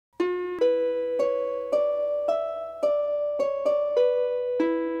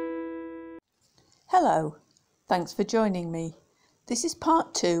Hello, thanks for joining me. This is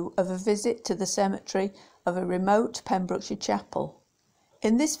part 2 of a visit to the cemetery of a remote Pembrokeshire chapel.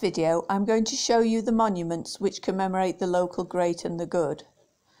 In this video I'm going to show you the monuments which commemorate the local great and the good.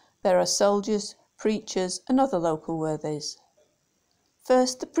 There are soldiers, preachers and other local worthies.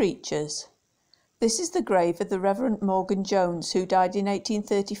 First, the preachers. This is the grave of the Reverend Morgan Jones, who died in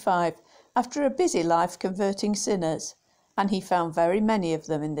 1835 after a busy life converting sinners, and he found very many of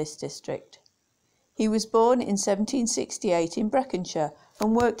them in this district. He was born in 1768 in Breconshire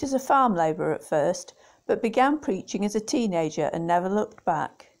and worked as a farm labourer at first, but began preaching as a teenager and never looked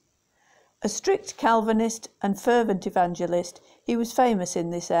back. A strict Calvinist and fervent evangelist, he was famous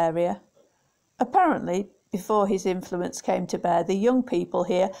in this area. Apparently, before his influence came to bear, the young people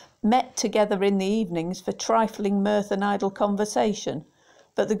here met together in the evenings for trifling mirth and idle conversation,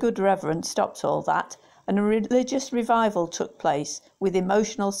 but the good Reverend stopped all that, and a religious revival took place, with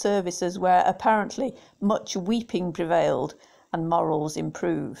emotional services where apparently much weeping prevailed and morals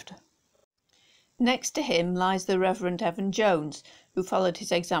improved. Next to him lies the Reverend Evan Jones, who followed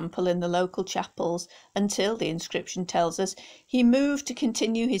his example in the local chapels until, the inscription tells us, he moved to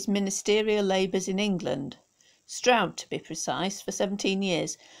continue his ministerial labours in England, Stroud to be precise, for 17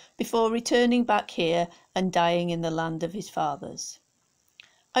 years, before returning back here and dying in the land of his fathers.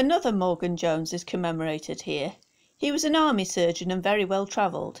 Another Morgan Jones is commemorated here. He was an army surgeon and very well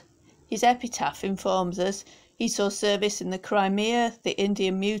travelled. His epitaph informs us he saw service in the Crimea, the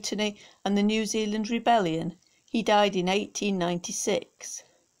Indian Mutiny and the New Zealand Rebellion. He died in 1896.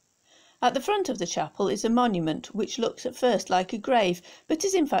 At the front of the chapel is a monument which looks at first like a grave, but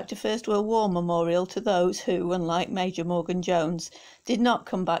is in fact a First World War memorial to those who, unlike Major Morgan Jones, did not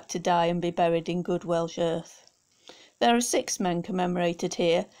come back to die and be buried in good Welsh earth. There are 6 men commemorated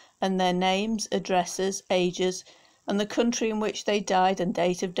here, and their names, addresses, ages, and the country in which they died and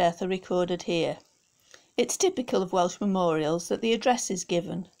date of death are recorded here. It's typical of Welsh memorials that the address is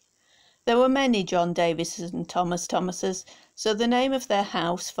given. There were many John Davises and Thomas Thomases, so the name of their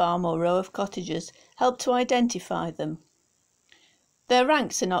house, farm or row of cottages helped to identify them. Their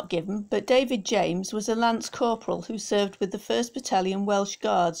ranks are not given, but David James was a Lance Corporal who served with the 1st Battalion Welsh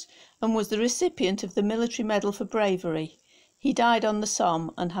Guards and was the recipient of the Military Medal for Bravery. He died on the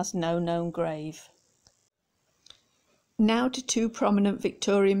Somme and has no known grave. Now to 2 prominent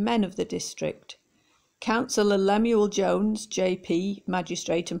Victorian men of the district. Councillor Lemuel Jones, JP,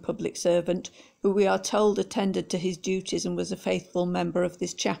 magistrate and public servant, who we are told attended to his duties and was a faithful member of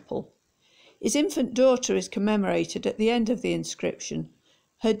this chapel. His infant daughter is commemorated at the end of the inscription.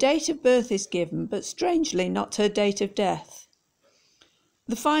 Her date of birth is given, but strangely not her date of death.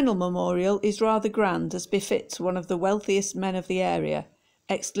 The final memorial is rather grand, as befits one of the wealthiest men of the area,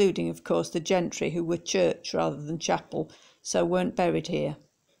 excluding of course the gentry who were church rather than chapel, so weren't buried here.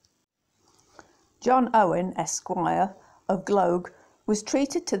 John Owen, Esquire, of Gloag, was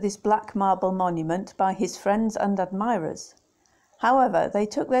treated to this black marble monument by his friends and admirers. However, they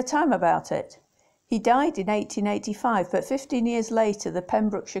took their time about it. He died in 1885, but 15 years later the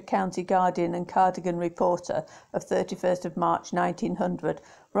Pembrokeshire County Guardian and Cardigan Reporter of 31st of March 1900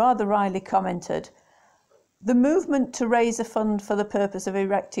 rather wryly commented, "The movement to raise a fund for the purpose of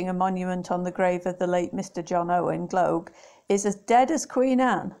erecting a monument on the grave of the late Mr. John Owen, Gloag, is as dead as Queen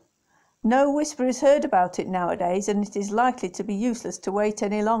Anne. No whisper is heard about it nowadays, and it is likely to be useless to wait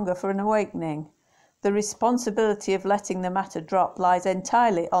any longer for an awakening. The responsibility of letting the matter drop lies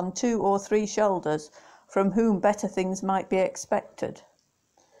entirely on 2 or 3 shoulders, from whom better things might be expected."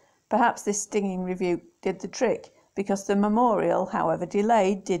 Perhaps this stinging rebuke did the trick, because the memorial, however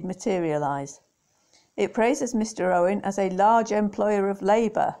delayed, did materialise. It praises Mr. Owen as a large employer of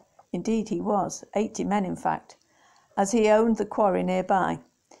labour. Indeed he was, 80 men in fact, as he owned the quarry nearby.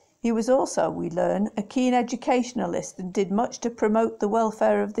 He was also, we learn, a keen educationalist and did much to promote the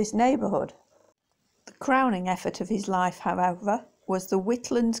welfare of this neighbourhood. The crowning effort of his life, however, was the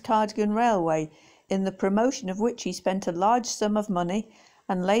Whitlands-Cardigan Railway, in the promotion of which he spent a large sum of money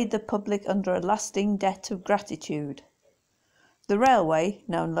and laid the public under a lasting debt of gratitude. The railway,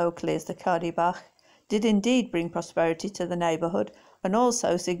 known locally as the Cardibach, did indeed bring prosperity to the neighbourhood and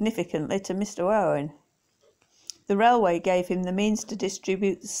also significantly to Mr. Owen. The railway gave him the means to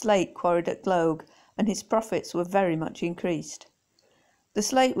distribute the slate quarried at Gloag, and his profits were very much increased. The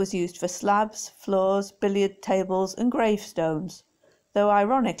slate was used for slabs, floors, billiard tables and gravestones, though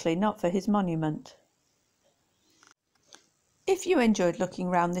ironically not for his monument. If you enjoyed looking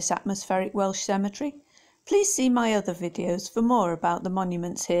round this atmospheric Welsh cemetery, please see my other videos for more about the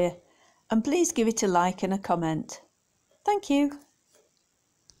monuments here, and please give it a like and a comment. Thank you.